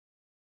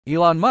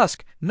Elon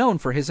Musk, known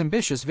for his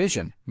ambitious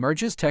vision,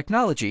 merges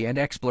technology and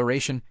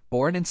exploration.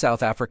 Born in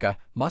South Africa,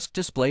 Musk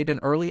displayed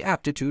an early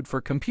aptitude for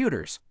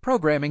computers,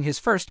 programming his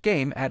first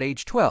game at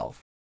age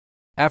 12.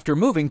 After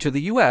moving to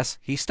the US,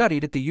 he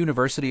studied at the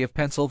University of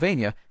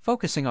Pennsylvania,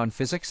 focusing on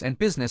physics and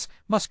business.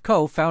 Musk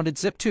co-founded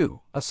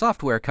Zip2, a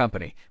software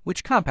company,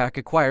 which Compaq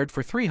acquired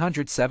for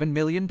 $307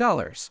 million.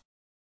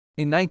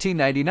 In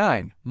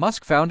 1999,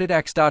 Musk founded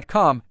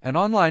X.com, an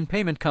online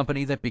payment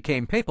company that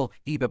became PayPal.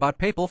 eBay bought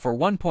PayPal for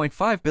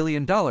 $1.5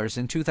 billion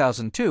in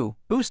 2002,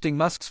 boosting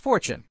Musk's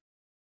fortune.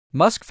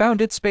 Musk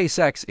founded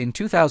SpaceX in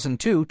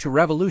 2002 to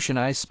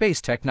revolutionize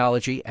space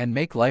technology and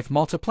make life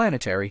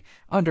multiplanetary.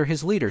 Under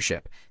his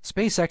leadership,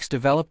 SpaceX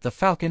developed the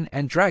Falcon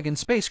and Dragon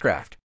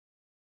spacecraft.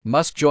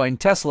 Musk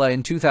joined Tesla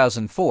in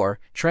 2004,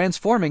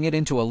 transforming it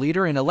into a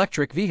leader in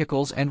electric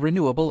vehicles and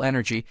renewable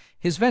energy.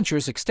 His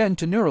ventures extend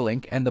to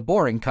Neuralink and The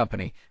Boring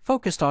Company,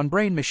 focused on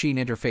brain-machine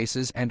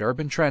interfaces and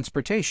urban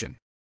transportation.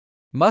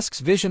 Musk's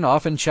vision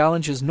often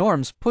challenges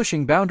norms,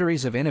 pushing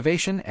boundaries of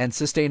innovation and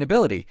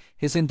sustainability.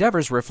 His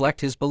endeavors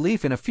reflect his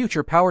belief in a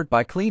future powered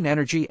by clean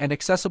energy and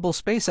accessible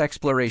space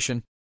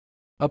exploration.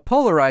 A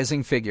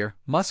polarizing figure,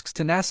 Musk's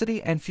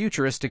tenacity and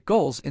futuristic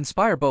goals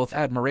inspire both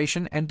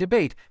admiration and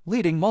debate.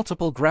 Leading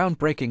multiple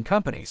groundbreaking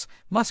companies,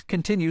 Musk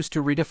continues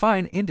to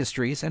redefine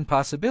industries and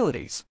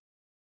possibilities.